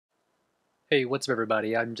Hey, what's up,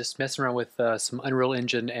 everybody? I'm just messing around with some Unreal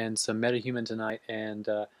Engine and some MetaHuman tonight, and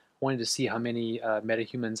wanted to see how many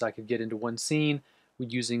MetaHumans I could get into one scene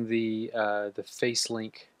with using the face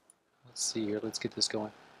link. Let's see here. Let's get this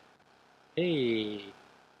going. Hey.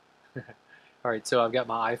 All right, so I've got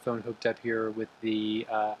my iPhone hooked up here with the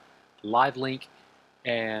live link,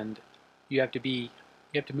 and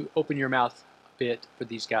open your mouth a bit for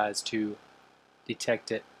these guys to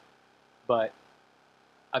detect it, but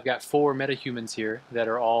I've got 4 metahumans here that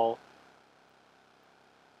are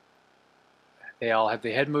they all have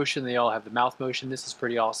the head motion, they all have the mouth motion. This is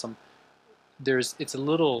pretty awesome. It's a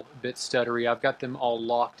little bit stuttery. I've got them all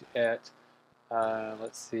locked at,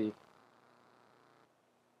 let's see,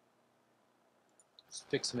 let's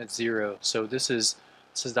fix them at 0. So this is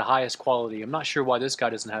the highest quality. I'm not sure why this guy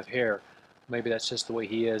doesn't have hair. Maybe that's just the way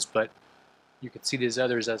he is, but you can see these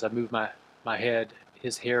others as I move my head.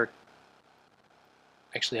 His hair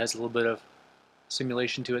actually has a little bit of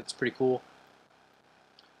simulation to it. It's pretty cool.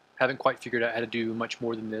 Haven't quite figured out how to do much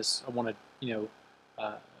more than this. I want to,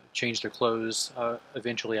 change their clothes.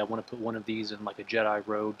 Eventually, I want to put one of these in like a Jedi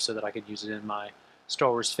robe so that I could use it in my Star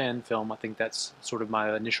Wars fan film. I think that's sort of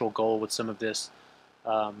my initial goal with some of this.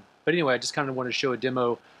 But anyway, I just kind of want to show a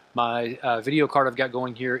demo. My video card I've got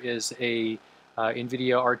going here is a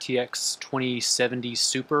NVIDIA RTX 2070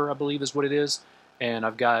 Super, I believe is what it is. And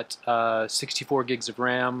I've got 64 gigs of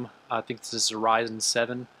RAM. I think this is a Ryzen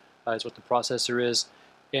 7 is what the processor is.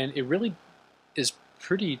 And it really is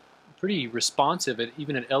pretty responsive at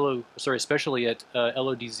even at especially at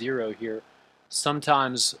LOD0 here.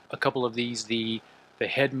 Sometimes a couple of these, the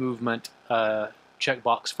head movement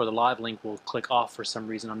checkbox for the live link will click off for some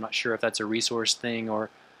reason. I'm not sure if that's a resource thing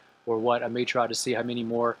or what. I may try to see how many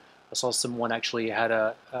more. I saw someone actually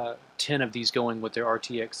had 10 of these going with their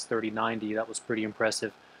RTX 3090. That was pretty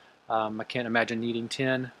impressive. I can't imagine needing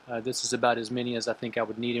 10. This is about as many as I think I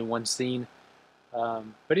would need in one scene. But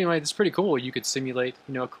anyway, it's pretty cool. You could simulate,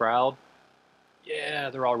 a crowd. Yeah,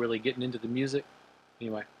 they're all really getting into the music.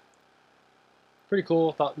 Anyway, pretty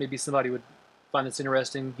cool. Thought maybe somebody would find this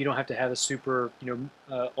interesting. You don't have to have a super,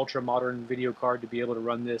 ultra modern video card to be able to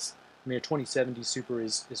run this. I mean, a 2070 Super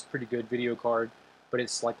is pretty good video card, but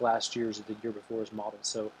it's like last year's or the year before's model.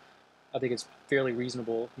 So I think it's fairly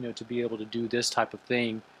reasonable, to be able to do this type of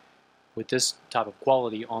thing with this type of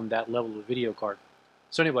quality on that level of video card.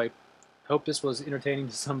 So anyway, hope this was entertaining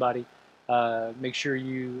to somebody. Make sure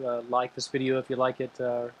you like this video if you like it,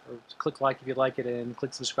 or click like if you like it, and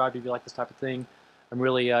click subscribe if you like this type of thing. I'm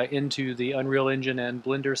really into the Unreal Engine and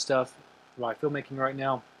Blender stuff for my filmmaking right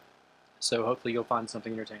now, so hopefully you'll find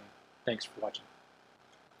something entertaining. Thanks for watching.